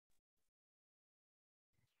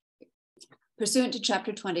Pursuant to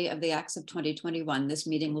Chapter 20 of the Acts of 2021, this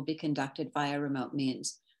meeting will be conducted via remote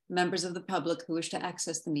means. Members of the public who wish to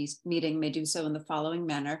access the meeting may do so in the following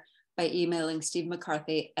manner by emailing Steve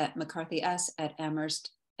McCarthy at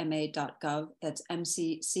mccarthys@amherstma.gov. That's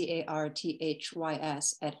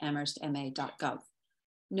mccarthys@amherstma.gov.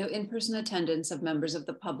 No in-person attendance of members of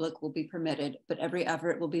the public will be permitted, but every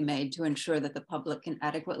effort will be made to ensure that the public can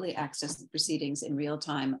adequately access the proceedings in real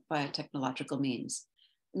time via technological means.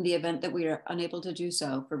 In the event that we are unable to do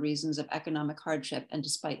so for reasons of economic hardship and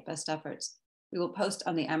despite best efforts, we will post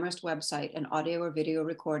on the Amherst website an audio or video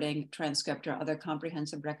recording, transcript, or other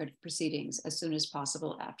comprehensive record of proceedings as soon as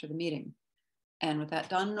possible after the meeting. And with that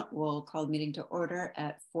done, we'll call the meeting to order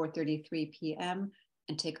at 4:33 p.m.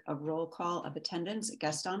 and take a roll call of attendance.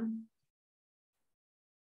 Gaston?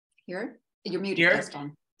 Here? You're muted, Here.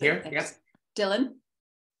 Gaston. Here, Thanks. yes. Dylan?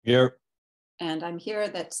 Here. And I'm here,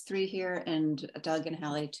 that's 3 here, and Doug and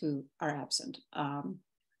Hallie, 2 are absent.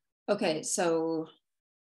 Okay, so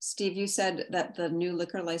Steve, you said that the new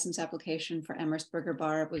liquor license application for Amherst Burger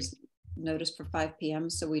Bar was noticed for 5 p.m.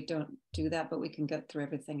 So we don't do that, but we can get through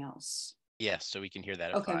everything else. Yes, so we can hear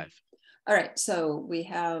that at 5. All right, so we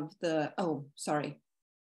have the, sorry.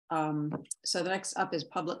 So the next up is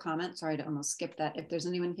public comment. Sorry to almost skip that. If there's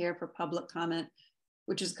anyone here for public comment,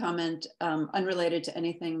 which is comment unrelated to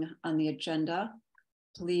anything on the agenda,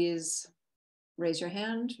 please raise your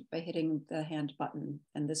hand by hitting the hand button.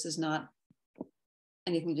 And this is not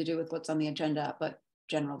anything to do with what's on the agenda, but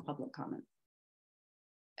general public comment.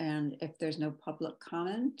 And if there's no public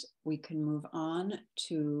comment, we can move on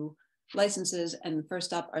to licenses. And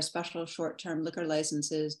first up are special short-term liquor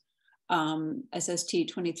licenses, SST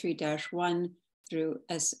 23-1 through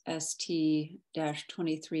SST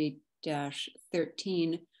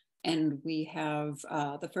 23-13. And we have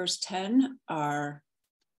the first 10 are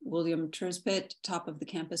William Trisbit, Top of the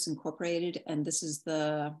Campus Incorporated. And this is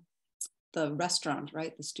the restaurant,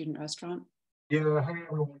 right? The student restaurant. Yeah, hi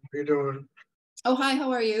everyone. How you doing? Oh, hi,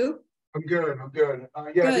 how are you? I'm good.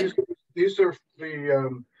 Yeah, good. These are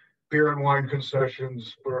the beer and wine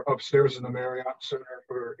concessions for upstairs in the Marriott Center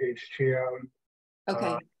for HTM.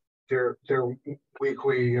 Okay. Their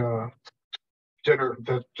weekly dinner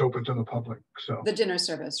that's open to the public. So the dinner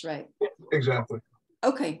service, right? Exactly.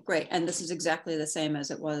 Okay, great. And this is exactly the same as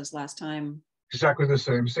it was last time. Exactly the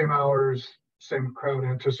same hours, same crowd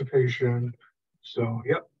anticipation. So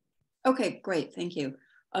yep. Okay, great. Thank you.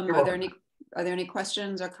 Are there any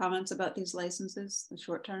questions or comments about these licenses, the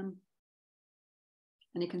short term?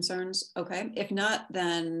 Any concerns? Okay, if not,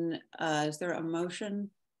 then is there a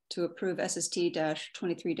motion to approve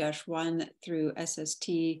SST-23-1 through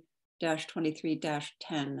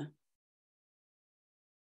SST-23-10?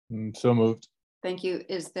 So moved. Thank you.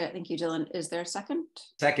 Thank you, Dylan. Is there a second?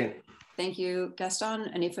 Second. Thank you, Gaston.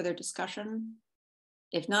 Any further discussion?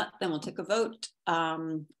 If not, then we'll take a vote.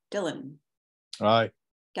 Dylan. Aye.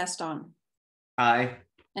 Gaston. Aye.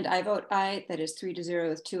 And I vote aye. That is 3-0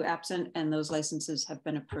 with 2 absent, and those licenses have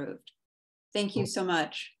been approved. Thank you so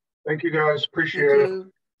much. Thank you guys. Appreciate it.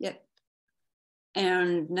 Yep.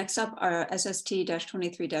 And next up are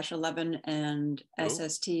SST-23-11 and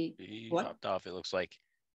SST. He what? dropped off, it looks like.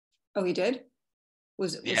 Oh, he did?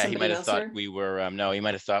 Was he might have thought here? we were, no, he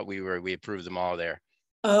might have thought we approved them all there.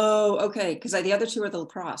 Oh, okay. Because the other 2 are the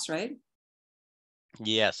lacrosse, right?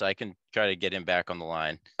 Yes, I can try to get him back on the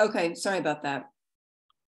line. Okay, sorry about that.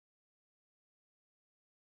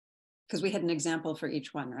 Because we had an example for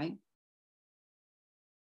each one, right?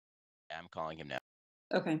 Yeah, I'm calling him now.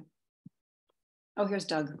 Okay. Oh, here's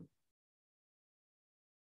Doug.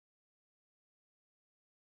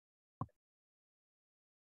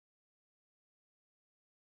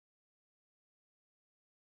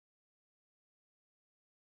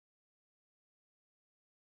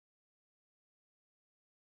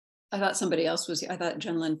 I thought somebody else was here. I thought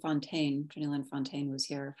Jenny Lynn Fontaine was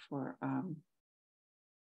here for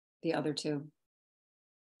the other 2.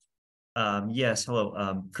 Yes,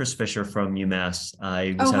 hello, Chris Fisher from UMass.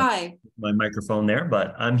 I was hi. My microphone there,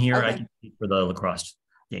 but I'm here. Okay. I can speak for the lacrosse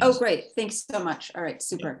games. Oh, great. Thanks so much. All right,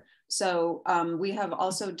 super. Yeah. So we have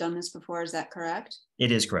also done this before. Is that correct?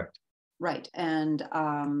 It is correct. Right. And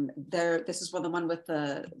this is the one with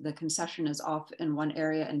the concession is off in one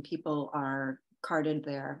area and people are carded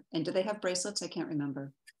there. And do they have bracelets? I can't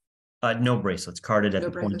remember. No bracelets, carded at the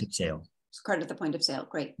point of sale. It's carded at the point of sale.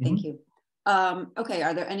 Great. Thank you. Okay.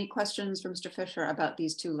 Are there any questions for Mr. Fisher about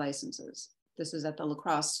these 2 licenses? This is at the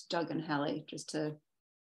lacrosse. Doug and Hallie, just to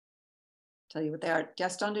tell you what they are.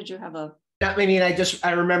 Gaston, did you have a? I mean,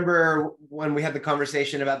 I remember when we had the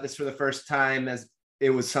conversation about this for the first time, as it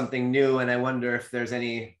was something new, and I wonder if there's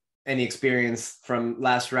any experience from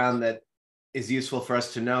last round that is useful for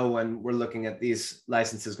us to know when we're looking at these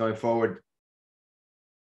licenses going forward?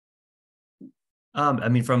 I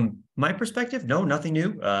mean, from my perspective, no, nothing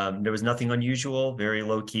new. There was nothing unusual, very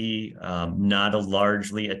low key, not a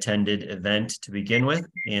largely attended event to begin with.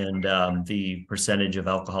 And the percentage of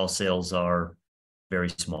alcohol sales are very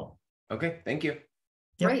small. Okay, thank you.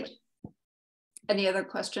 Yep. Great. Any other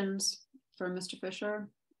questions for Mr. Fisher?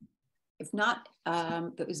 If not,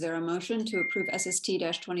 is there a motion to approve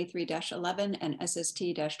SST-23-11 and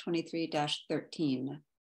SST-23-13?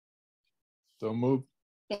 So moved.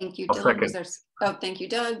 Thank you, I'll Dylan. second. Thank you,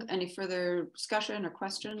 Doug. Any further discussion or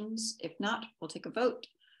questions? If not, we'll take a vote.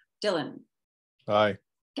 Dylan, Aye.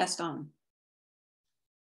 Gaston.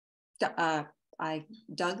 Aye.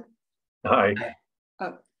 Doug, Aye.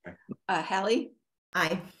 Hallie,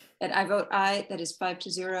 Aye. and I vote aye. That is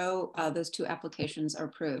 5-0. Those two applications are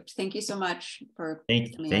approved. Thank you so much for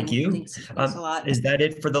Thank coming you. in. Thanks a lot. Is that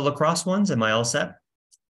it for the lacrosse ones? Am I all set?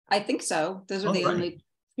 I think so. Those are All the right. only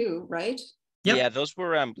two, right? Yep. Yeah, those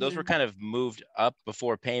were Yeah. kind of moved up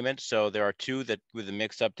before payment. So there are two that with the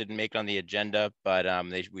mix up didn't make it on the agenda, but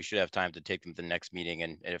we should have time to take them to the next meeting.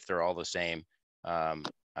 And if they're all the same,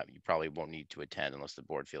 you probably won't need to attend unless the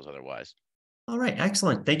board feels otherwise. All right.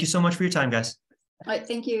 Excellent. Thank you so much for your time, guys. All right,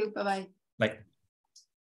 thank you. Bye-bye. Bye.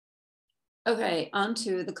 Okay, on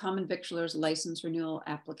to the common victualers license renewal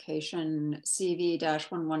application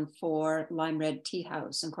CV-114 Lime Red Tea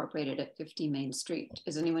House Incorporated at 50 Main Street.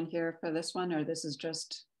 Is anyone here for this one, or this is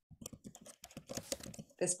just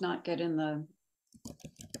this not get in the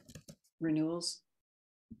renewals?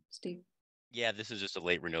 Steve? Yeah, this is just a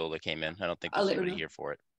late renewal that came in. I don't think A there's late anybody renewal. here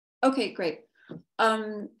for it. Okay, great.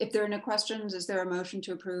 If there are no questions, is there a motion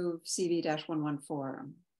to approve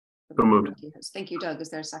CV-114? So moved. Thank you, Doug. Is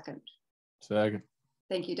there a second? Second.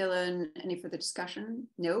 Thank you, Dylan. Any further discussion?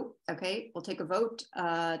 No? Okay, we'll take a vote.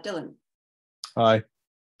 Dylan, Aye.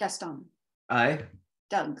 Gaston, Aye.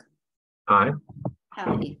 Doug, Aye.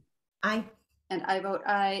 Hallie, Aye. and I vote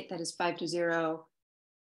aye. That is 5-0.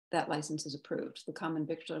 That license is approved. The common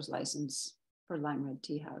victualers license for Lime Red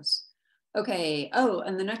Tea House. Okay. Oh,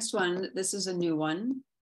 and the next one, this is a new one.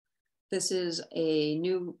 This is a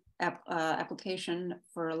new application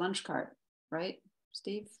for a lunch cart, right,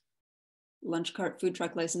 Steve? Lunch cart food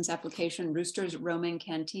truck license application, Roosters Roaming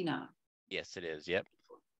Cantina. Yes, it is. Yep.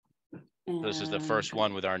 This is the first And-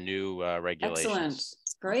 one with our new regulations.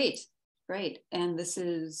 Excellent. Great. And this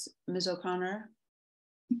is Ms. O'Connor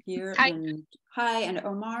here. Hi. And hi, and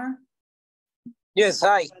Omar. Yes,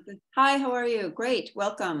 hi. Hi, how are you? Great,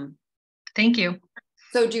 welcome. Thank you.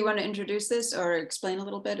 So do you want to introduce this or explain a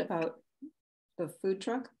little bit about the food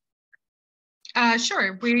truck?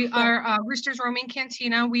 Sure. We are Roosters Roaming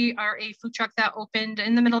Cantina. We are a food truck that opened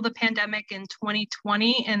in the middle of the pandemic in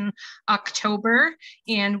 2020 in October.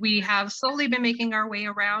 And we have slowly been making our way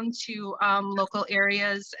around to local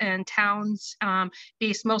areas and towns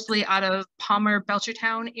based mostly out of Palmer,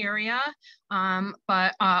 Belchertown area.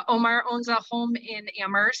 But Omar owns a home in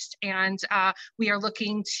Amherst, and we are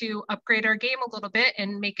looking to upgrade our game a little bit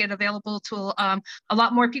and make it available to a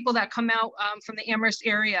lot more people that come out from the Amherst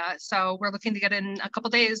area. So we're looking to get in a couple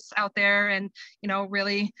days out there and,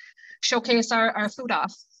 really showcase our food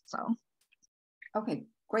off. So. Okay,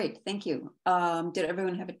 great, thank you. Did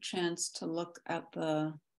everyone have a chance to look at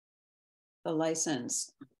the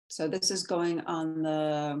license? So this is going on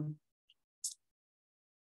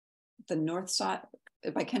the north side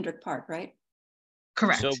by Kendrick Park, right?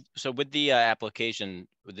 Correct. So with the application,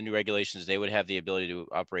 with the new regulations, they would have the ability to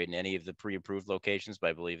operate in any of the pre-approved locations, but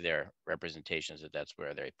I believe their representations that that's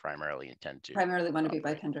where they primarily intend to. Primarily want to be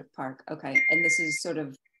by operate. Kendrick Park. Okay, and this is sort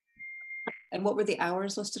of, and what were the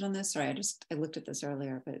hours listed on this? Sorry, I looked at this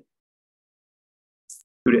earlier, but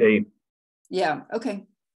 2 to 8. yeah, okay,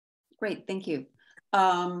 great, thank you.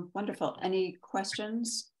 Wonderful. Any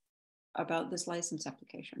questions about this license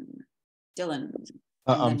application? Dylan?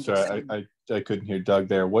 I'm then sorry, Gaston. I couldn't hear Doug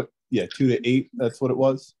there. What? Yeah, 2 to 8. That's what it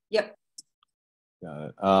was. Yep. Got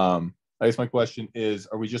it. I guess my question is: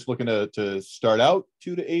 are we just looking to start out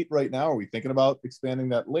 2 to 8 right now? Are we thinking about expanding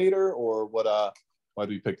that later, or what? Why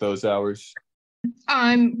do we pick those hours?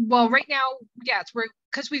 Well, right now, yes,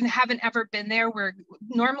 because we haven't ever been there. We're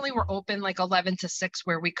open like 11 to 6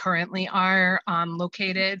 where we currently are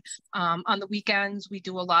located. On the weekends, we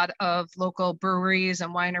do a lot of local breweries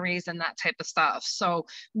and wineries and that type of stuff. So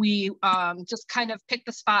we just kind of picked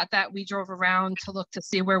the spot that we drove around to look to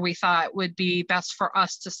see where we thought would be best for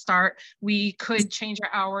us to start. We could change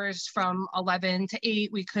our hours from 11 to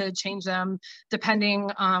 8. We could change them depending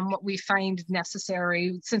on what we find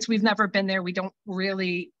necessary. Since we've never been there, we don't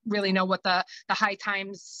really know what the high time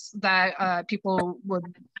times that people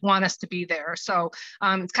would want us to be there. So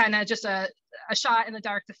it's kind of just a shot in the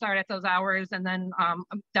dark to start at those hours, and then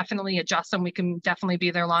definitely adjust, and we can definitely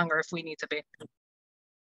be there longer if we need to be.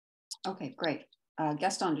 Okay, great.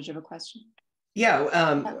 Gaston, did you have a question?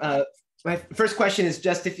 Yeah. My first question is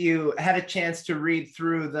just if you had a chance to read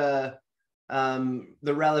through the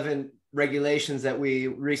relevant regulations that we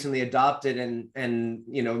recently adopted, and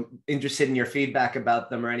interested in your feedback about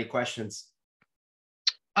them or any questions.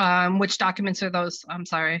 Which documents are those? I'm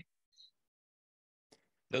sorry.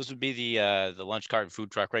 Those would be the lunch cart and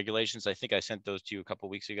food truck regulations. I think I sent those to you a couple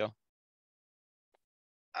weeks ago.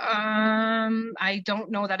 I don't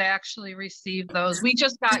know that I actually received those. We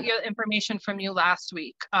just got your information from you last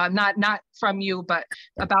week. Not from you, but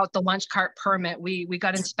about the lunch cart permit. We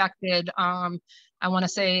got inspected, I want to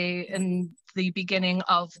say in the beginning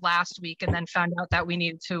of last week, and then found out that we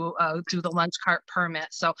needed to do the lunch cart permit.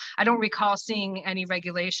 So I don't recall seeing any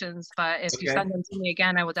regulations, but if you send them to me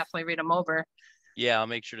again, I will definitely read them over. Yeah, I'll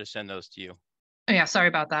make sure to send those to you. Oh, yeah, sorry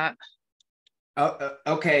about that. Oh,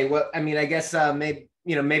 okay. Well, I mean, I guess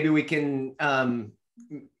maybe we can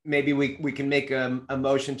we can make a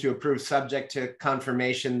motion to approve subject to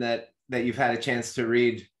confirmation that you've had a chance to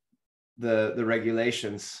read the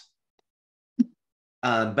regulations.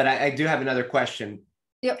 But I do have another question.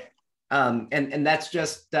 Yep. And that's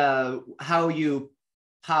just how you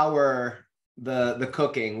power the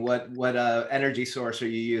cooking. What energy source are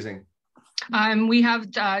you using? We have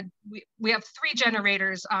 3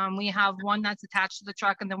 generators. We have one that's attached to the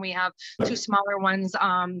truck, and then we have 2 smaller ones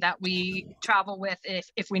that we travel with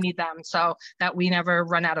if we need them, so that we never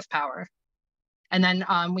run out of power. And then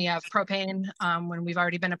we have propane when we've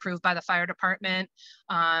already been approved by the fire department.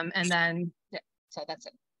 And then, yeah, so that's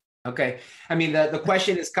it. Okay. I mean, the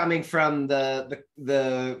question is coming from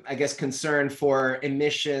the I guess concern for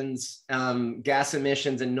emissions, gas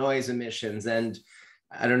emissions and noise emissions. And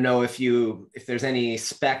I don't know if there's any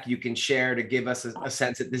spec you can share to give us a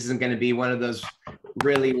sense that this isn't going to be one of those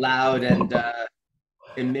really loud and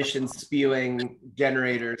emission spewing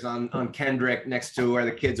generators on Kendrick next to where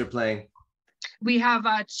the kids are playing. We have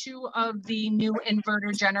 2 of the new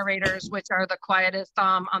inverter generators, which are the quietest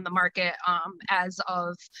on the market as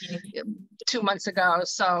of 2 months ago.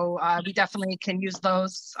 So we definitely can use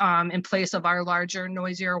those in place of our larger,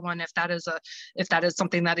 noisier one if that is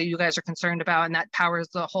something that you guys are concerned about, and that powers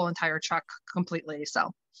the whole entire truck completely.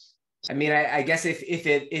 So, I mean, I guess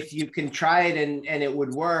if you can try it and it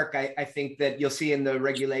would work, I think that you'll see in the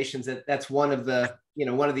regulations that that's one of the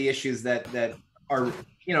issues that are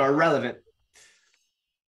are relevant.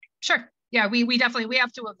 Sure. Yeah, we definitely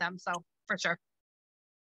have 2 of them, so for sure.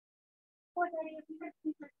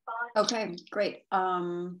 Okay, great.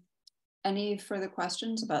 Any further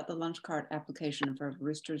questions about the lunch cart application for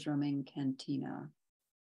Roosters Roaming Cantina?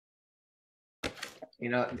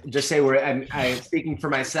 Just say I'm speaking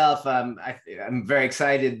for myself. I'm very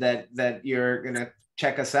excited that you're gonna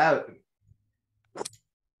check us out.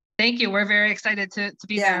 Thank you. We're very excited to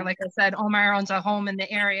be there. Like I said, Omar owns a home in the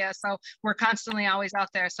area, so we're constantly always out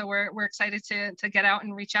there. So we're excited to get out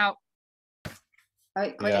and reach out. All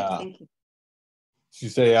right, great. Yeah. Thank you. You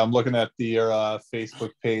say I'm looking at your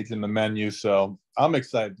Facebook page in the menu, so I'm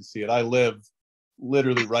excited to see it. I live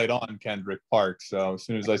literally right on Kendrick Park, so as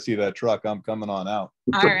soon as I see that truck, I'm coming on out.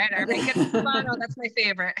 All right, get the Cubano. That's my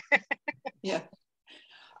favorite. Yeah.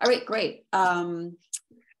 All right, great.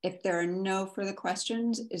 If there are no further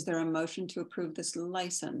questions, is there a motion to approve this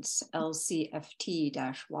license,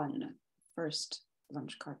 LCFT-1, first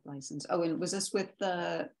lunch cart license? Oh, and was this with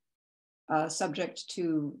the subject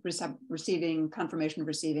to receiving confirmation of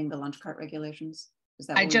receiving the lunch cart regulations? Is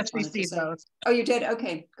that I just received those. Oh, you did?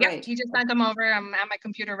 Okay, great. Yep, he just sent them over. I'm at my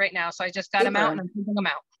computer right now, so I just got them out and I'm sending them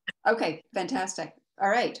out. Okay, fantastic. All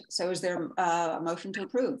right, so is there a motion to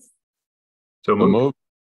approve? So move.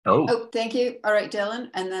 Oh, thank you. All right, Dylan.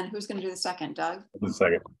 And then who's going to do the second? Doug? The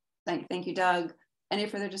second. Thank you, Doug. Any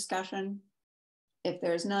further discussion? If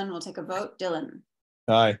there's none, we'll take a vote. Dylan?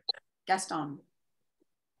 Aye. Gaston?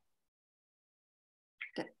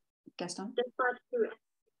 Gaston?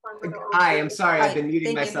 Hi, I'm sorry. I've been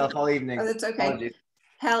muting myself all evening. Oh, that's okay. Apologies.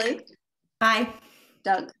 Hallie? Aye.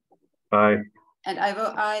 Doug? Aye. And I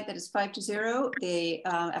vote aye. That is 5-0. The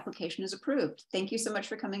application is approved. Thank you so much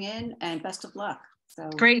for coming in, and best of luck. So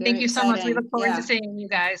great. Thank you so much. We look forward to seeing you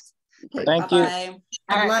guys. Okay, thank bye-bye. you.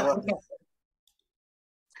 Good luck.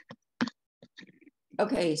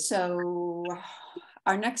 Okay, so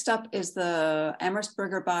our next up is the Amherst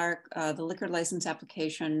Burger Bar, the liquor license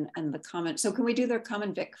application and the comment. So can we do their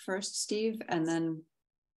common vic first, Steve, and then?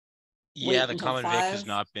 Yeah, the common vic has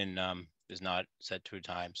not been is not set to a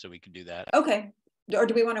time, so we could do that. Okay, Or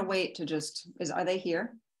do we want to wait to just, are they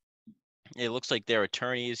here? It looks like their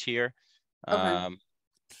attorney is here. Okay.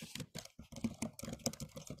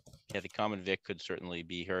 Kathy Common Vic could certainly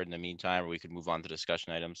be heard in the meantime, or we could move on to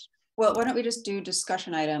discussion items. Well, why don't we just do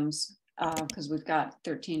discussion items, because we've got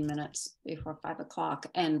 13 minutes before 5 o'clock,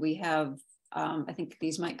 and we have, I think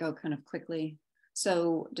these might go kind of quickly.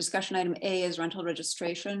 So discussion item A is rental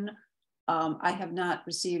registration. I have not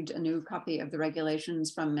received a new copy of the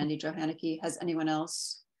regulations from Mandy Johanneke. Has anyone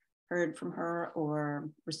else heard from her or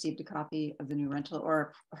received a copy of the new rental,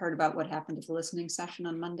 or heard about what happened at the listening session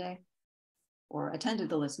on Monday, or attended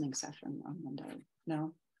the listening session on Monday?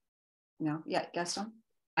 No? No? Yeah, Gaston?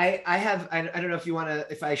 I don't know if you want to,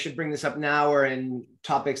 if I should bring this up now or in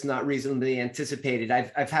topics not reasonably anticipated.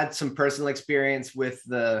 I've had some personal experience with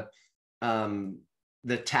the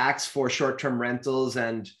tax for short-term rentals,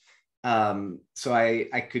 and so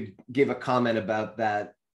I could give a comment about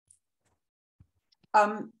that.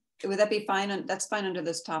 Would that be fine? And that's fine under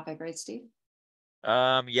this topic, right, Steve?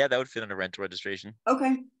 Yeah, that would fit under rental registration.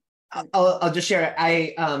 Okay. I'll just share.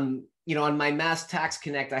 You know, on my Mass Tax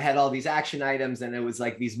Connect, I had all these action items, and it was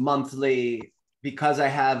like these monthly, because I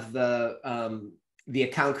have the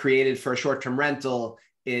account created for a short-term rental,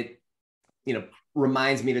 it, you know,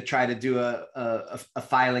 reminds me to try to do a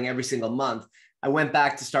filing every single month. I went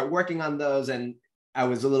back to start working on those, and I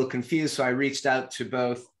was a little confused. So I reached out to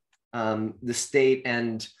both the state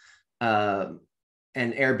and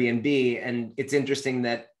Airbnb. And it's interesting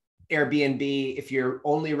that Airbnb, if you're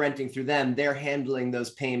only renting through them, they're handling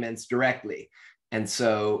those payments directly. And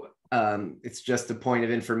so it's just a point of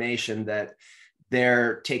information that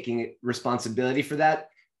they're taking responsibility for that.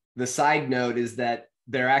 The side note is that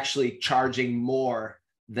they're actually charging more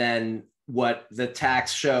than what the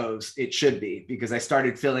tax shows it should be, because I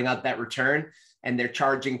started filling out that return and they're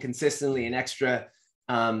charging consistently an extra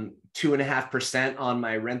 2.5% on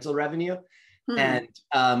my rental revenue. And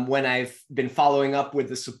when I've been following up with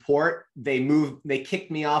the support, they kicked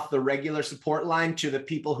me off the regular support line to the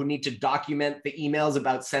people who need to document the emails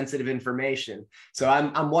about sensitive information. So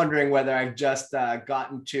I'm wondering whether I've just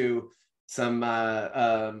gotten to some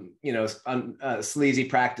sleazy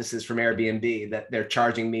practices from Airbnb, that they're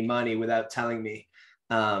charging me money without telling me.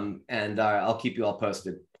 And I'll keep you all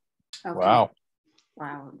posted. Okay. Wow.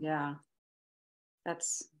 Wow. Yeah.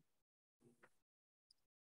 That's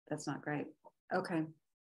not great. Okay.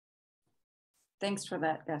 Thanks for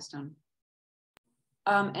that, Gaston.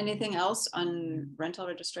 Anything else on rental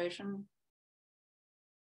registration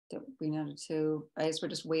that we needed to? I guess we're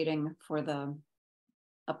just waiting for the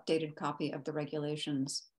updated copy of the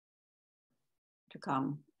regulations to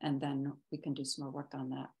come, and then we can do some more work on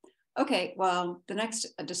that. Okay, well, the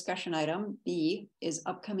next discussion item, B, is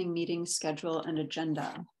upcoming meeting schedule and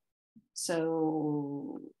agenda.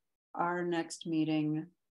 So our next meeting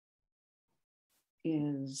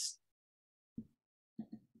is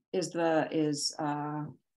March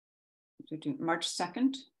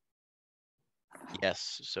 2nd.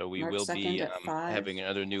 Yes, so we March will 2nd be at 5. having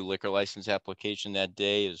another new liquor license application that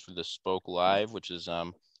day. Is for the Spoke Live, which is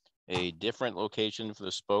a different location for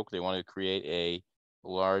the Spoke. They want to create a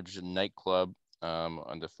large nightclub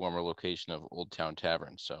on the former location of Old Town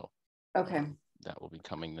Tavern. So okay, that will be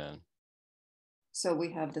coming then. So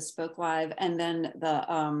we have the Spoke Live, and then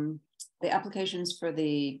the applications for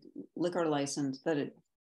the liquor license, the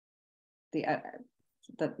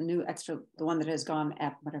new extra, the one that has gone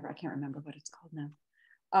app, whatever, I can't remember what it's called now.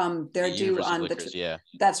 They're due on Liquors, yeah.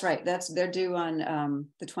 That's right. They're due on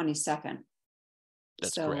the 22nd.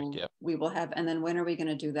 That's correct. Yeah. We will have, and then when are we going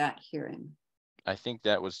to do that hearing? I think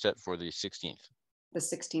that was set for the 16th. The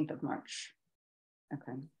 16th of March.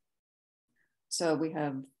 Okay. So we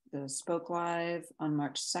have the Spoke Live on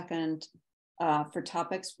March 2nd. For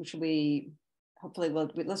topics, let's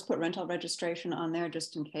put rental registration on there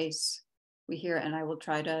just in case we hear, and I will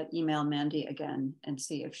try to email Mandy again and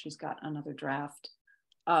see if she's got another draft.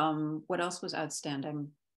 What else was outstanding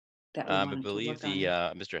that we wanted I believe to look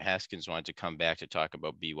on? Mr. Haskins wanted to come back to talk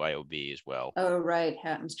about BYOB as well. Oh, right,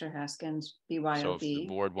 Mr. Haskins, BYOB. So if the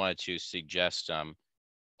board wanted to suggest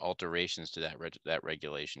alterations to that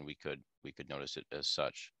regulation, we could notice it as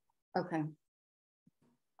such. Okay.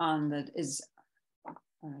 All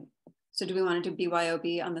right. So do we want to do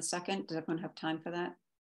BYOB on the 2nd? Does everyone have time for that?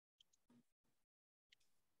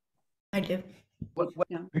 I do. What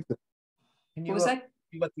Yeah. Can you What was that?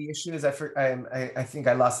 What the issue is? I think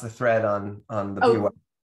I lost the thread on the Oh, BYOB.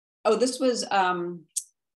 oh, this was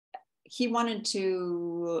he wanted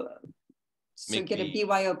to get a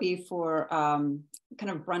BYOB for kind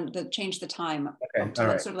of change the time. Okay, all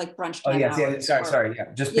right. Sort of like brunch Oh time yes, hours. Sorry,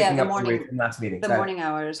 yeah. Just picking up morning, from last meeting. the morning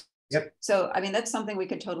hours. Yep. So, I mean, that's something we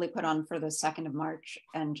could totally put on for the 2nd of March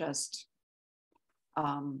and just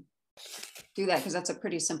do that, because that's a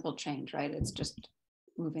pretty simple change, right? It's just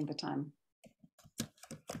moving the time.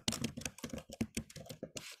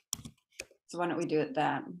 So why don't we do it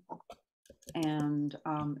that? And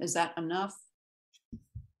is that enough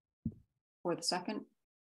for the 2nd?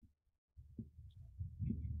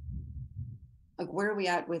 Like, where are we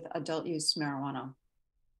at with adult use marijuana?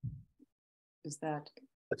 Is that,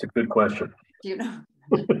 That's a good question. do you know?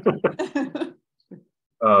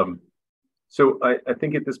 So I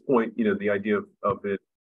think at this point, you know, the idea of it,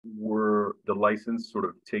 were the license sort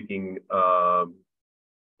of taking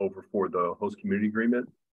over for the host community agreement.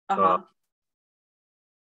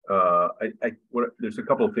 There's a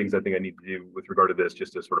couple of things I think I need to do with regard to this,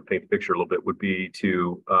 just to sort of paint the picture a little bit, would be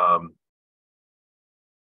to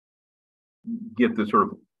get the sort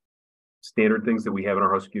of standard things that we have in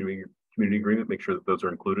our host community agreement, make sure that those are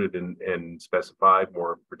included and specified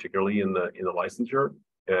more particularly in the licensure,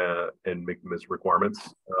 and make them as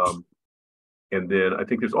requirements. And then I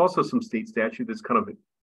think there's also some state statute that's kind of,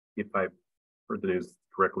 if I heard the news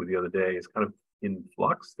correctly the other day, is kind of in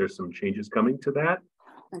flux. There's some changes coming to that.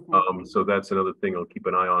 Okay. So that's another thing I'll keep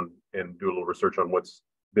an eye on and do a little research on what's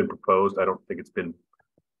been proposed. I don't think it's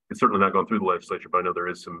certainly not gone through the legislature, but I know there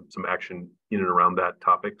is some action in and around that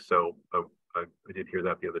topic. So I did hear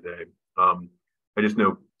that the other day. I just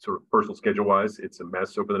know sort of personal schedule wise, it's a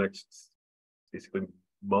mess over the next basically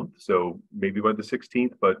month. So maybe by the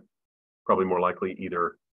 16th, but probably more likely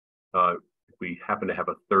either if we happen to have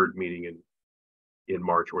a third meeting in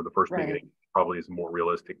March, or the first meeting, probably is a more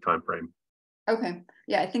realistic time frame. Okay.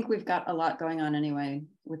 Yeah, I think we've got a lot going on anyway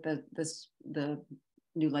with the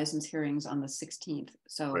new license hearings on the 16th.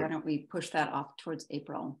 So why don't we push that off towards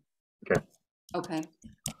April? Okay. Okay.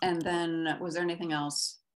 And then was there anything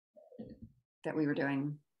else that we were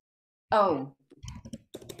doing? Oh,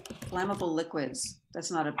 flammable liquids.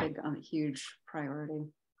 That's not a big, huge priority.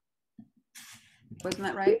 Wasn't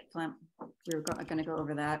that right? We were going to go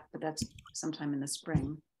over that, but that's sometime in the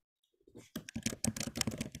spring.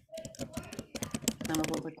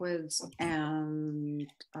 Flammable liquids. And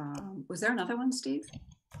was there another one, Steve?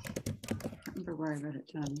 I can't remember where I read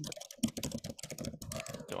it down.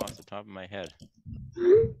 Go off the top of my head.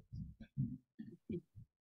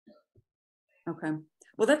 Okay,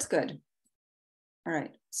 well, that's good. All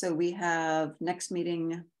right, so we have next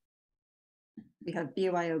meeting, we have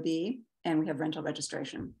BYOB and we have rental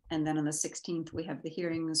registration. And then on the 16th, we have the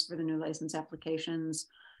hearings for the new license applications.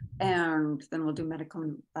 And then we'll do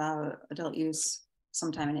medical adult use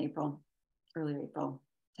sometime in April, early April,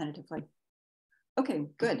 tentatively. Okay,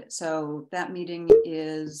 good. So that meeting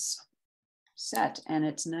is set and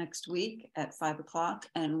it's next week at 5 o'clock,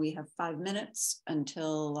 and we have 5 minutes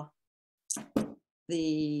until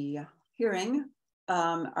the hearing.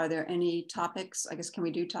 Are there any topics? I guess, can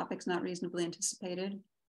we do topics not reasonably anticipated?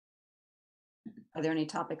 Are there any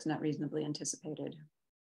topics not reasonably anticipated?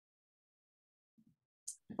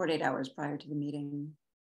 48 hours prior to the meeting.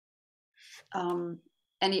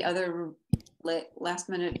 Any other last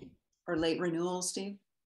minute or late renewals, Steve?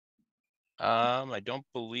 I don't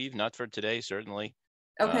believe, not for today, certainly.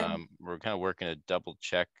 Okay. We're kind of working to double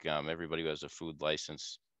check. Everybody who has a food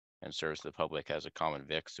license and serves the public has a common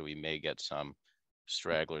vic, so we may get some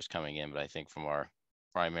stragglers coming in, but I think from our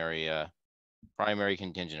primary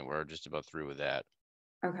contingent, we're just about through with that.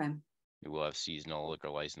 Okay. We will have seasonal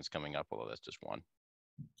liquor license coming up, although that's just one.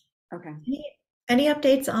 Okay. Any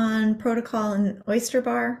updates on Protocol and Oyster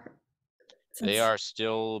Bar? They are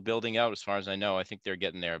still building out, as far as I know. I think they're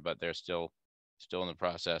getting there, but they're still in the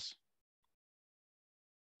process.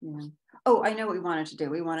 Yeah. Oh, I know what we wanted to do.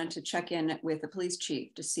 We wanted to check in with the police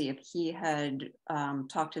chief to see if he had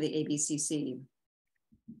talked to the ABCC.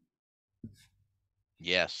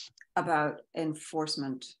 Yes. About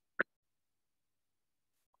enforcement.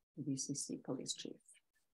 ABCC police chief.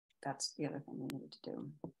 That's the other thing we needed to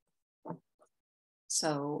do.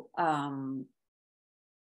 So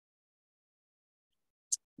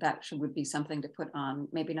that would be something to put on,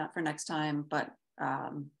 maybe not for next time, but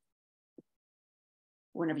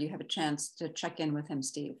whenever you have a chance to check in with him,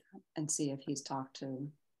 Steve, and see if he's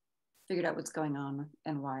figured out what's going on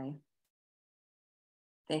and why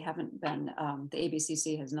they haven't been, the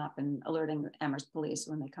ABCC has not been alerting Amherst police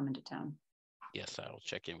when they come into town. Yes, I will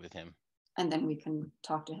check in with him. And then we can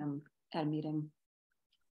talk to him at a meeting.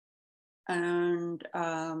 And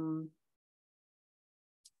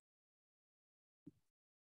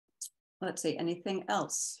let's see, anything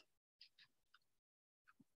else?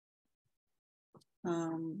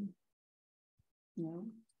 No.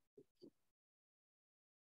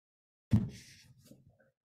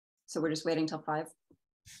 So we're just waiting till 5.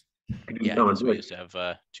 Yeah, I guess we just have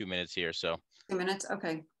 2 minutes here, so. 2 minutes,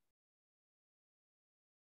 okay.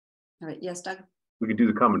 All right, yes, Doug? We could do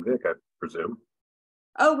the common vic, I presume.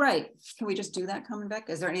 Oh, right. Can we just do that, common vic?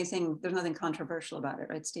 Is there anything, there's nothing controversial about it,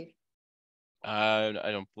 right, Steve? I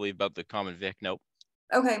don't believe about the common vic, nope.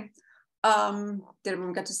 Okay. Did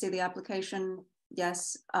everyone get to see the application?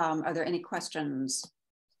 Yes. Are there any questions?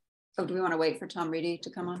 Oh, do we want to wait for Tom Reedy to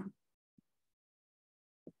come on?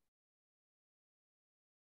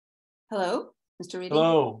 Hello, Mr. Reedy.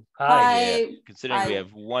 Hello. Hi. Yeah, considering we Hi.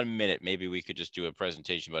 have 1 minute, maybe we could just do a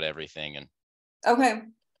presentation about everything and. Okay.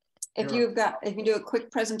 If Sure. you can do a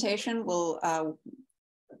quick presentation, we'll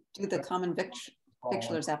do the common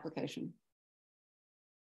victualers application.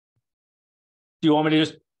 Do you want me to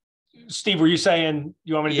just, Steve, were you saying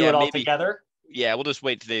you want me to do Yeah, it all maybe. together? Yeah, we'll just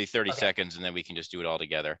wait the 30 Okay. seconds and then we can just do it all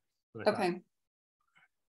together. Okay.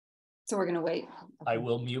 So we're gonna wait. I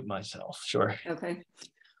will mute myself, sure. Okay.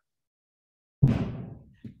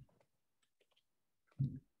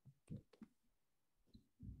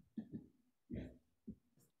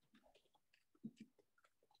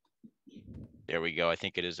 There we go. I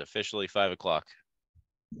think it is officially 5 o'clock.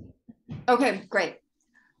 Okay, great.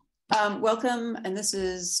 Welcome, and this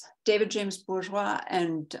is David James Bourgeois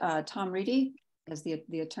and Tom Reedy as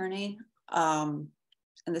the attorney. And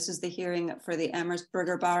this is the hearing for the Amherst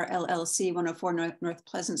Burger Bar LLC, 104 North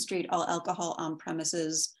Pleasant Street, all alcohol on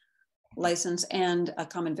premises license and a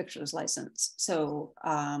common victuals license. So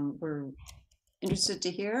we're interested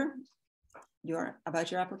to hear about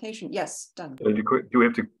your application. Yes, Doug. Do we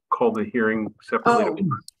have to call the hearing separately?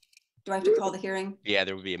 Oh, do I have to call the hearing? Yeah,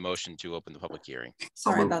 there would be a motion to open the public hearing.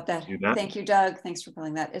 Sorry about that. Do that. Thank you, Doug. Thanks for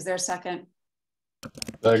pulling that. Is there a second?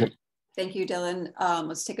 Second. Thank you, Dylan.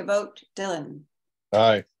 Let's take a vote. Dylan,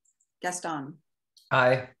 Aye. Gaston,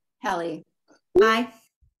 Aye. Hallie, Aye.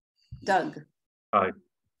 Doug. Aye.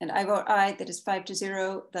 And I vote aye. That is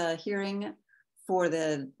 5-0. The hearing for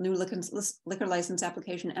the new liquor license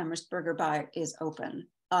application Amherst Burger Bar is open.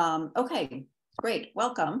 Okay, great.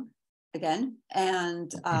 Welcome again.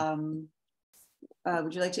 And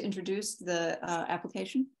would you like to introduce the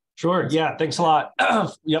application? Sure, yeah, thanks a lot.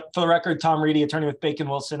 Yep, for the record, Tom Reedy, attorney with Bacon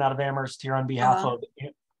Wilson out of Amherst, here on behalf of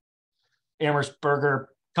Amherst Burger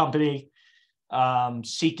Company,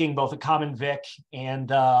 seeking both a common vic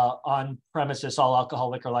and on premises all alcohol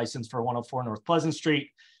liquor license for 104 North Pleasant Street.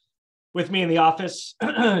 With me in the office,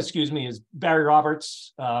 excuse me, is Barry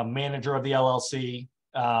Roberts, manager of the LLC.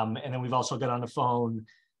 And then we've also got on the phone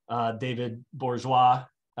David Bourgeois,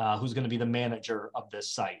 who's going to be the manager of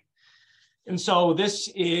this site. And so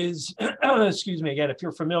this is, excuse me, again, if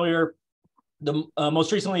you're familiar, the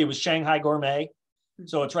most recently it was Shanghai Gourmet.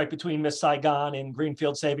 So it's right between Miss Saigon and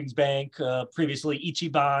Greenfield Savings Bank, previously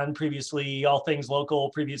Ichiban, previously All Things Local,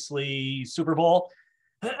 previously Super Bowl.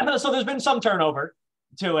 So there's been some turnover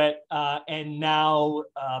to it. And now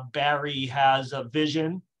Barry has a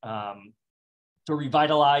vision to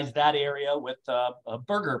revitalize that area with a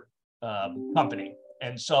burger company.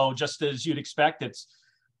 And so just as you'd expect, it's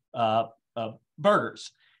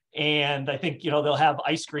burgers. And I think, they'll have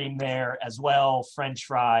ice cream there as well, French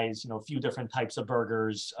fries, a few different types of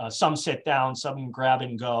burgers, some sit down, some grab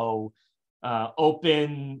and go,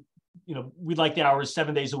 open, we'd like the hours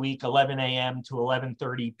 7 days a week, 11 a.m. to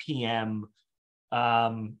 11:30 p.m.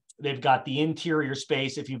 They've got the interior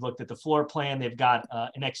space. If you've looked at the floor plan, they've got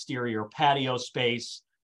an exterior patio space.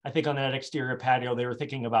 I think on that exterior patio, they were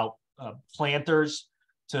thinking about planters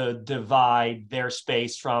to divide their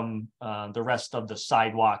space from the rest of the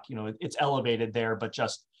sidewalk. It's elevated there, but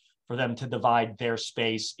just for them to divide their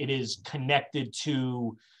space. It is connected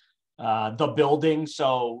to the building.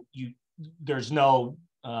 So there's no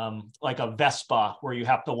like a Vespa where you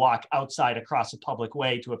have to walk outside across a public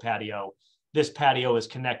way to a patio. This patio is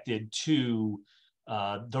connected to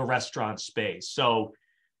the restaurant space. So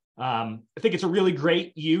I think it's a really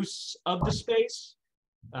great use of the space.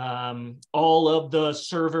 All of the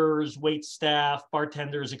servers, wait staff,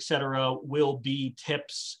 bartenders, etc., will be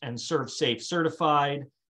tips and serve safe certified.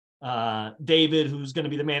 David, who's going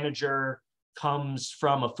to be the manager, comes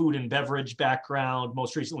from a food and beverage background,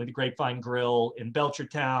 most recently the Grapevine Grill in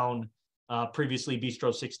Belchertown, previously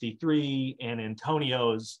Bistro 63 and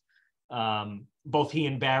Antonio's. Both he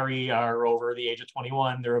and Barry are over the age of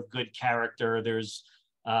 21. They're of good character. There's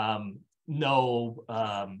no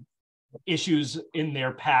issues in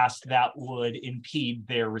their past that would impede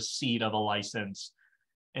their receipt of a license.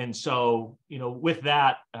 And so, with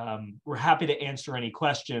that, we're happy to answer any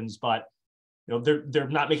questions, but they're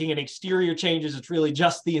not making any exterior changes. It's really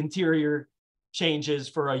just the interior changes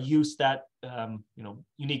for a use that,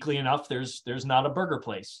 uniquely enough, there's not a burger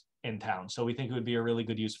place in town. So we think it would be a really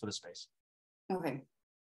good use for the space. Okay,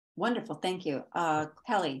 wonderful, thank you.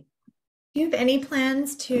 Kelly? Do you have any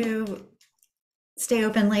plans to stay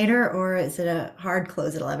open later, or is it a hard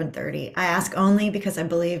close at 11:30? I ask only because I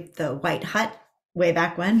believe the White Hut, way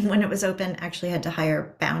back when it was open, actually had to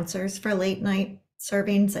hire bouncers for late night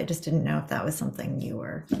servings. I just didn't know if that was something you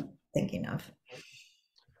were thinking of.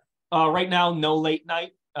 Right now, no late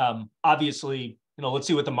night. Obviously, let's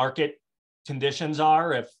see what the market conditions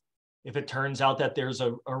are. If it turns out that there's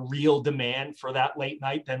a real demand for that late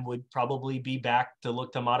night, then would probably be back to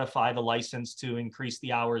look to modify the license to increase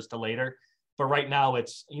the hours to later. But right now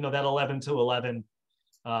it's, that 11 to 11,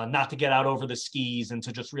 not to get out over the skis and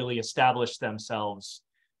to just really establish themselves.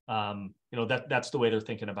 That's the way they're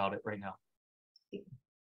thinking about it right now.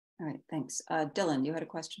 All right, thanks. Dylan, you had a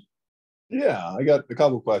question? Yeah, I got a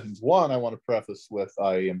couple of questions. One, I want to preface with,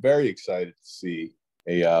 I am very excited to see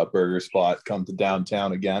a burger spot come to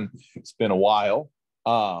downtown again. It's been a while.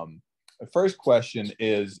 The first question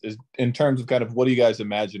is in terms of kind of what are you guys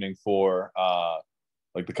imagining for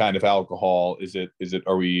like the kind of alcohol?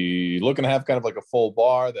 Are we looking to have kind of like a full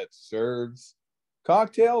bar that serves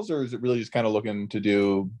cocktails, or is it really just kind of looking to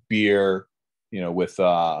do beer,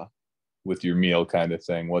 with your meal kind of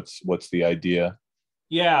thing? What's the idea?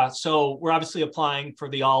 Yeah, so we're obviously applying for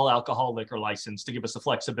the all alcohol liquor license to give us the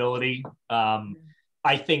flexibility.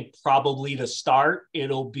 I think probably to start,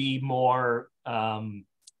 it'll be more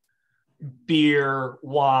beer,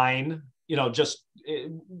 wine,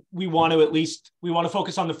 we want to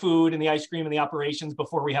focus on the food and the ice cream and the operations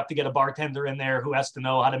before we have to get a bartender in there who has to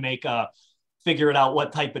know how to figure it out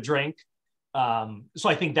what type of drink. So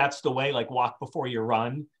I think that's the way, like walk before you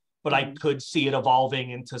run. But I could see it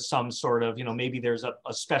evolving into some sort of, maybe there's a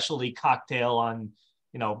specialty cocktail on,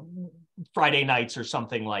 Friday nights or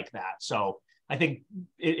something like that. So I think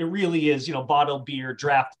it really is, bottled beer,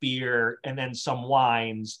 draft beer, and then some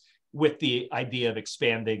wines with the idea of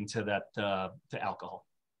expanding to that, to alcohol.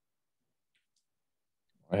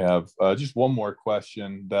 I have just one more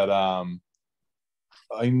question that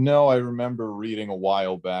I know I remember reading a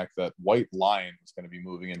while back that White Lion was going to be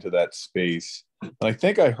moving into that space. And I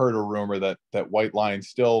think I heard a rumor that White Lion's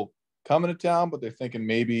still coming to town, but they're thinking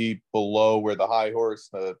maybe below where the High Horse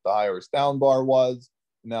Down Bar was.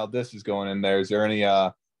 Now this is going in there. Is there any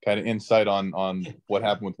kind of insight on what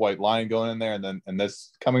happened with White Lion going in there and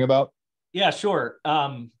this coming about? Yeah, sure.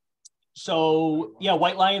 So yeah,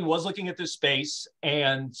 White Lion was looking at this space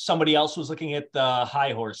and somebody else was looking at the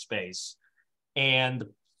High Horse space. And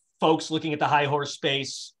folks looking at the High Horse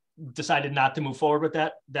space decided not to move forward with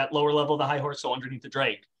that lower level of the High Horse, so underneath the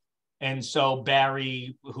Drake. And so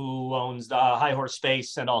Barry, who owns the High Horse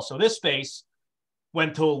space and also this space,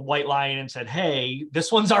 went to White Lion and said, hey, this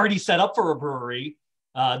one's already set up for a brewery.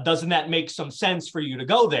 Doesn't that make some sense for you to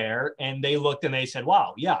go there? And they looked and they said,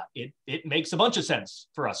 wow, yeah, it makes a bunch of sense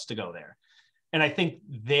for us to go there. And I think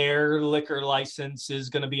their liquor license is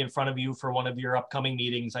going to be in front of you for one of your upcoming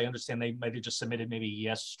meetings. I understand they might have just submitted maybe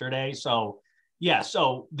yesterday. So yeah,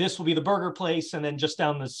 so this will be the burger place. And then just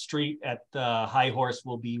down the street at High Horse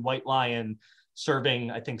will be White Lion serving,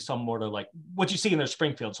 I think, some more to like what you see in their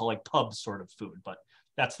Springfield. So like pub sort of food, but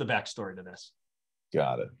that's the backstory to this.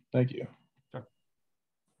 Got it. Thank you. Sure.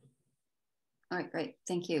 All right, great.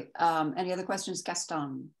 Thank you. Any other questions,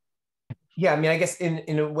 Gaston? Yeah, I mean, I guess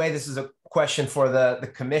in a way, this is a question for the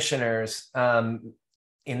commissioners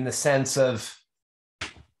in the sense of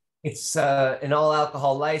it's an all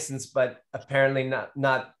alcohol license, but apparently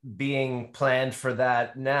not being planned for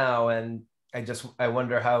that now. And I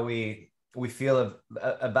wonder how we feel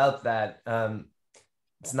about that.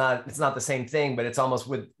 It's not the same thing, but it's almost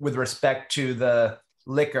with respect to the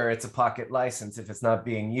liquor, it's a pocket license if it's not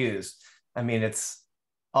being used. I mean, it's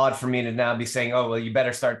odd for me to now be saying, oh, well, you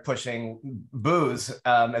better start pushing booze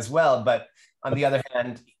as well. But on the other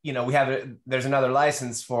hand, there's another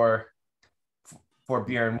license for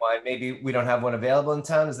beer and wine. Maybe we don't have one available in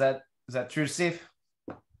town. Is that true, Steve?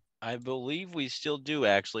 I believe we still do,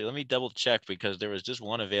 actually. Let me double check because there was just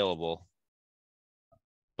one available.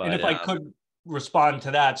 But, and if I could respond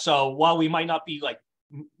to that. So while we might not be like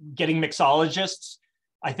getting mixologists,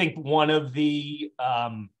 I think one of the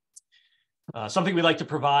something we like to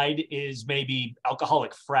provide is maybe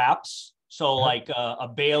alcoholic fraps. So like a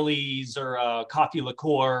Bailey's or a coffee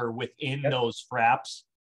liqueur within those fraps.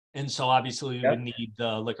 And so obviously we would need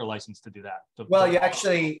the liquor license to do that. Well,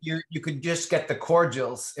 you could just get the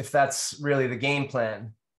cordials if that's really the game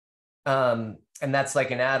plan. And that's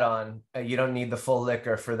like an add-on. You don't need the full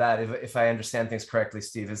liquor for that. If I understand things correctly,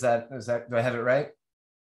 Steve, is that, do I have it right?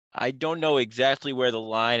 I don't know exactly where the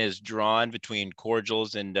line is drawn between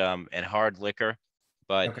cordials and hard liquor,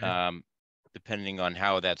 but Okay. depending on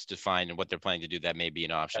how that's defined and what they're planning to do, that may be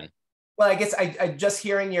an option. Well, I guess I just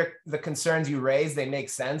hearing the concerns you raised, they make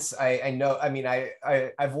sense. I know. I mean,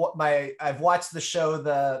 I've watched the show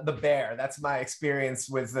the Bear. That's my experience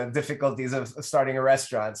with the difficulties of starting a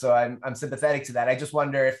restaurant. So I'm sympathetic to that. I just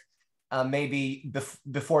wonder if maybe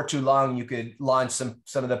before too long you could launch some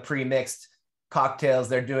of the pre-mixed cocktails.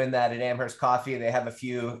 They're doing that at Amherst Coffee. They have a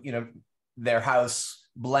few, their house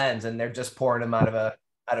blends, and they're just pouring them out of a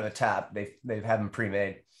tap. They have them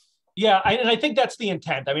pre-made. Yeah, and I think that's the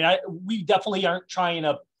intent. I mean, we definitely aren't trying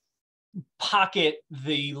to pocket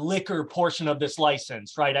the liquor portion of this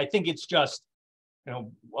license, right? I think it's just,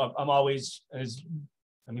 I'm always,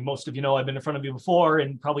 most of you know, I've been in front of you before,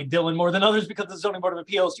 and probably Dylan more than others because of the Zoning Board of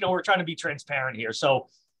Appeals. We're trying to be transparent here. So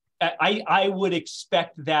I would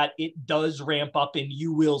expect that it does ramp up, and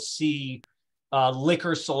you will see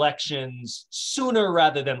liquor selections sooner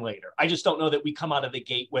rather than later. I just don't know that we come out of the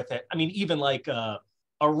gate with it. I mean, even like a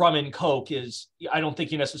rum and Coke is, I don't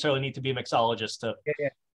think you necessarily need to be a mixologist to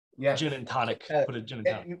gin and tonic, put a gin and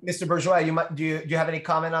tonic. Mr. Bourgeois, do you have any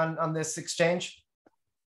comment on this exchange?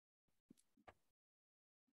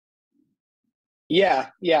 Yeah,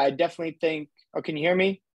 I definitely think, can you hear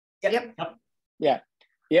me? Yep. Yeah.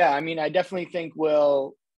 I mean, I definitely think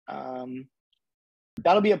that'll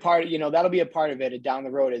be a part, of it down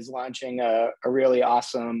the road, is launching a really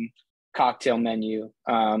awesome cocktail menu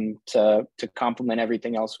to complement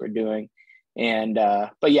everything else we're doing. And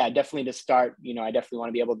but yeah, definitely to start, I definitely want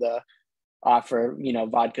to be able to offer,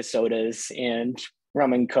 vodka sodas and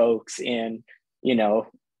rum and Cokes, and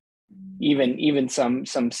even some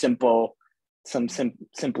simpler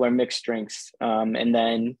mixed drinks, and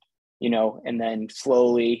then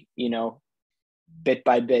slowly, bit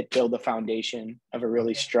by bit, build a foundation of a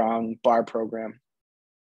really strong bar program.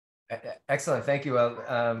 Excellent, thank you.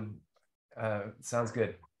 Sounds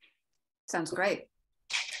good. Sounds great.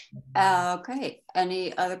 Okay,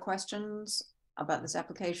 any other questions about this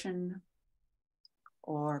application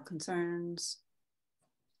or concerns?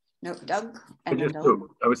 No, Doug? I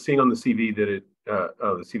was seeing on the CV that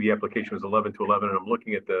the CV application was 11 to 11, and I'm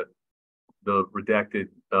looking at the redacted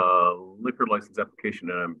liquor license application,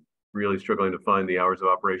 and I'm really struggling to find the hours of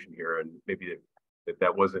operation here, and maybe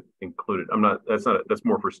that wasn't included. That's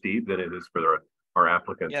more for Steve than it is for our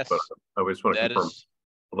applicants. Yes, but I just want to confirm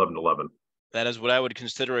 11 to 11. That is what I would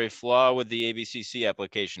consider a flaw with the ABCC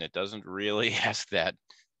application. It doesn't really ask that.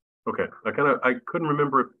 Okay, I couldn't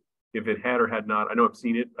remember if it had or had not. I know I've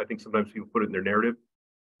seen it. I think sometimes people put it in their narrative,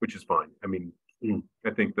 which is fine. I mean,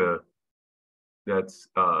 I think that's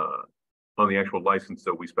on the actual license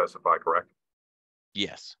that we specify, correct?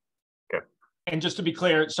 Yes. Okay. And just to be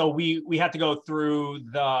clear, so we had to go through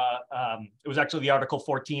it was actually the Article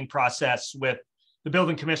 14 process with the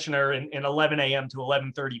building commissioner, in 11 a.m. to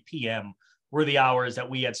 11:30 p.m. were the hours that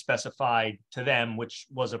we had specified to them, which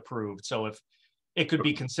was approved. So if it could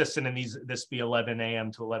be consistent and this be 11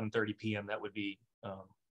 a.m. to 11:30 p.m., that would be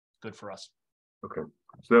good for us. Okay,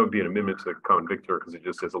 so that would be an amendment to the common victor, because it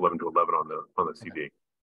just says 11 to 11 on the CV.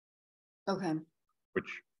 Okay.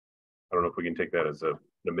 Which I don't know if we can take that as an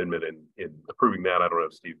amendment in approving that. I don't know,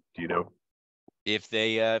 Steve, do you know? If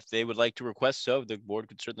they would like to request so, the board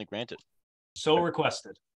could certainly grant it. So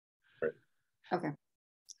requested. Right. Okay.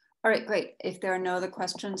 All right, great. If there are no other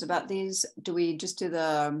questions about these, do we just do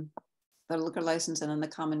the liquor license and then the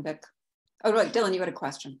common vic? Oh, right, Dylan, you had a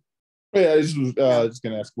question. Yeah, I just was just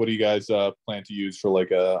going to ask, what do you guys plan to use for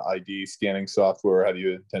like a ID scanning software? How do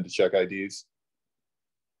you intend to check IDs?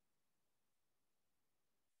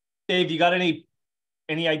 Dave, you got any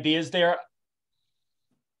ideas there?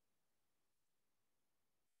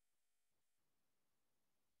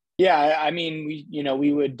 Yeah, I mean,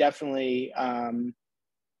 we would definitely,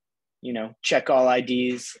 check all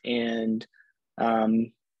IDs, and,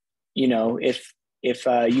 if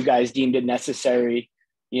you guys deemed it necessary,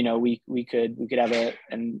 we could have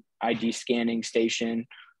an ID scanning station,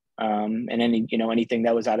 and anything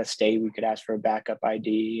that was out of state, we could ask for a backup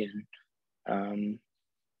ID, and,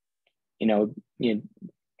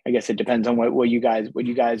 I guess it depends on what you guys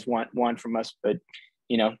want from us, but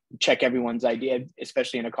check everyone's ID,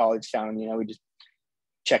 especially in a college town. We just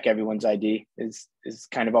check everyone's ID is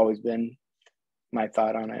kind of always been my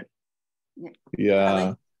thought on it.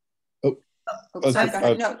 Yeah.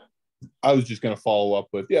 I was just going to follow up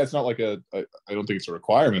with, it's not like I don't think it's a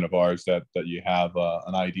requirement of ours that you have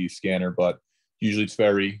an ID scanner, but usually it's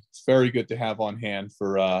very good to have on hand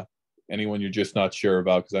for anyone you're just not sure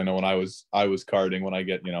about. Because I know when I was carding, when I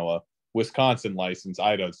get a Wisconsin license,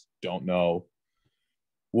 I just don't know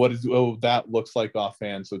what that looks like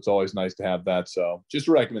offhand, so it's always nice to have that. So just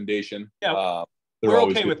a recommendation. Yeah. they're We're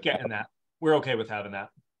always okay good. with getting that. We're okay with having that.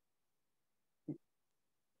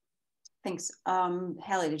 Thanks.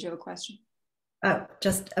 Hallie, did you have a question?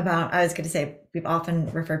 Just about, I was going to say, we've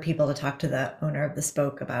often referred people to talk to the owner of the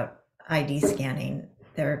Spoke about ID scanning.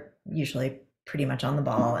 They're usually pretty much on the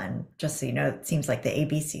ball. And just so you know, it seems like the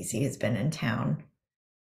ABCC has been in town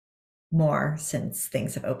more since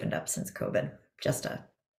things have opened up since COVID. Just a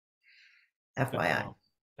FYI.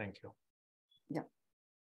 Thank you. Yep.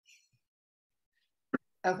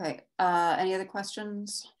 Okay. Any other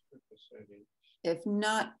questions? If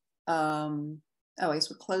not, oh, I guess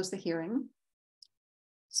we'll close the hearing.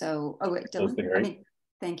 So, oh wait, Dylan.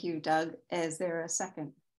 Thank you, Doug. Is there a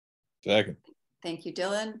second? Second. Thank you,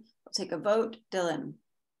 Dylan. We'll take a vote. Dylan.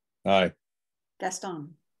 Aye.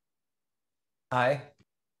 Gaston. Aye.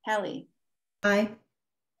 Hallie. Aye.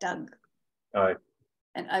 Doug. Aye.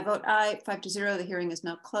 And I vote aye, 5-0. The hearing is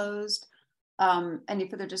now closed. Any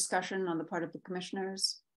further discussion on the part of the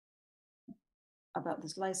commissioners about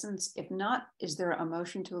this license? If not, is there a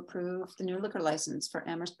motion to approve the new liquor license for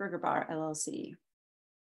Amherst Burger Bar LLC?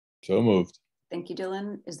 So moved. Thank you,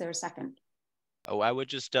 Dylan. Is there a second? Oh, I would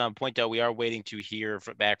just point out we are waiting to hear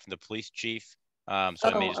back from the police chief. So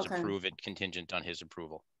I may just approve it contingent on his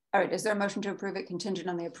approval. All right. Is there a motion to approve it contingent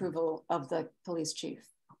on the approval of the police chief?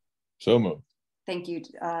 So moved. Thank you,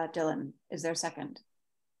 Dylan. Is there a second?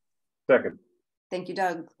 Second. Thank you,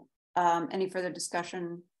 Doug. Any further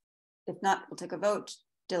discussion? If not, we'll take a vote.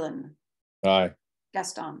 Dylan. Aye.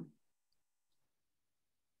 Gaston.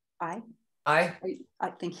 Aye. Aye.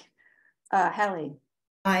 Thank you. Hallie.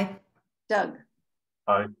 Aye. Doug.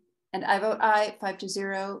 Aye. And I vote aye,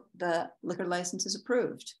 5-0. The liquor license is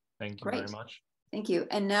approved. Thank you Great. very much. Thank you.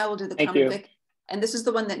 And now we'll do the Thank common you. vic. And this is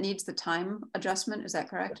the one that needs the time adjustment. Is that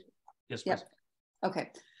correct? Yes, Yep. please.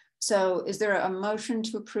 Okay. So is there a motion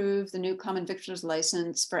to approve the new common victuals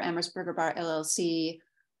license for Amherst Burger Bar LLC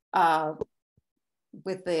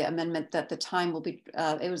with the amendment that the time will be,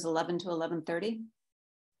 it was 11 to 11:30?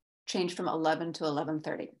 Changed from 11 to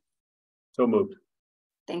 11:30. So moved.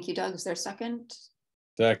 Thank you, Doug. Is there a second?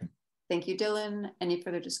 Second. Thank you, Dylan. Any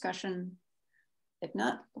further discussion? If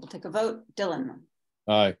not, we'll take a vote. Dylan.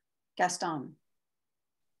 Aye. Gaston.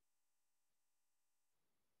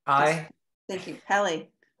 Aye. Thank you.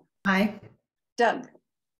 Hallie. Aye. Doug.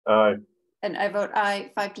 Aye. And I vote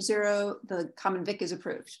aye, 5-0. The common vic is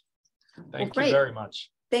approved. Thank Great. you very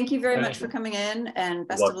much. Thank you very Thank much you. for coming in, and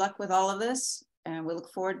best of luck with all of this. And we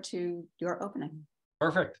look forward to your opening.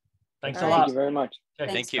 Perfect. Thanks All a right. lot. Thank you very much.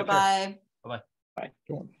 Okay, Thanks. Thank you. Bye-bye. Bye-bye.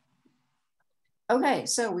 Bye. Okay,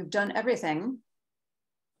 so we've done everything.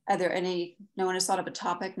 Are there any, no one has thought of a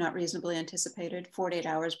topic not reasonably anticipated 48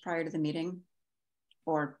 hours prior to the meeting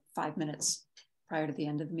or 5 minutes prior to the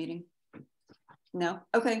end of the meeting? No?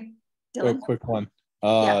 Okay. A Dylan? quick one.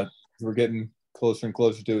 Yeah. We're getting closer and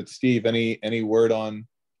closer to it. Steve, any word on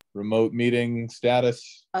remote meeting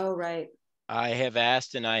status? Oh, right. I have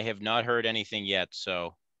asked and I have not heard anything yet.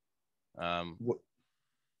 So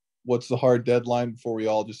What's the hard deadline before we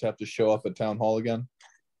all just have to show up at town hall again?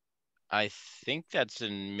 I think that's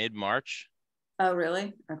in mid-March. Oh,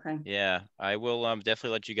 really? Okay. Yeah, I will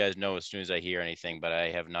definitely let you guys know as soon as I hear anything, but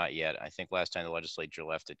I have not yet. I think last time the legislature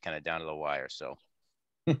left it kind of down to the wire. So.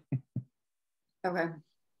 Okay.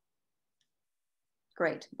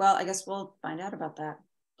 Great. Well, I guess we'll find out about that.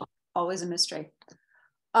 Always a mystery.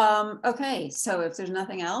 Okay, so if there's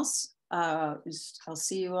nothing else, I'll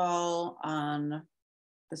see you all on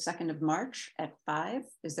the 2nd of March at 5.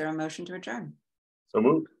 Is there a motion to adjourn? So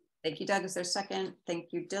moved. Thank you, Doug. Is there a second?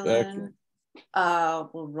 Thank you, Dylan. Second.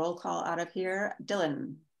 We'll roll call out of here.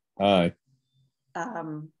 Dylan. Aye.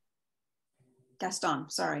 Gaston,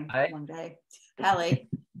 sorry. Aye. Long day. Hallie.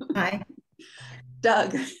 Aye.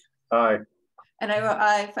 Doug. Aye. And I vote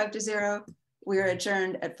aye, 5-0. We are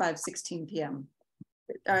adjourned at 5:16 p.m.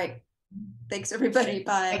 All right. Thanks, everybody.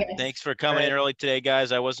 Bye. Thanks for coming in early today,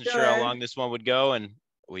 guys. I wasn't sure how Sure. long this one would go, and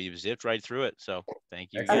we zipped right through it. So thank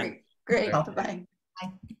you All again. right. Great. Thank Bye-bye.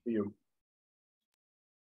 See you.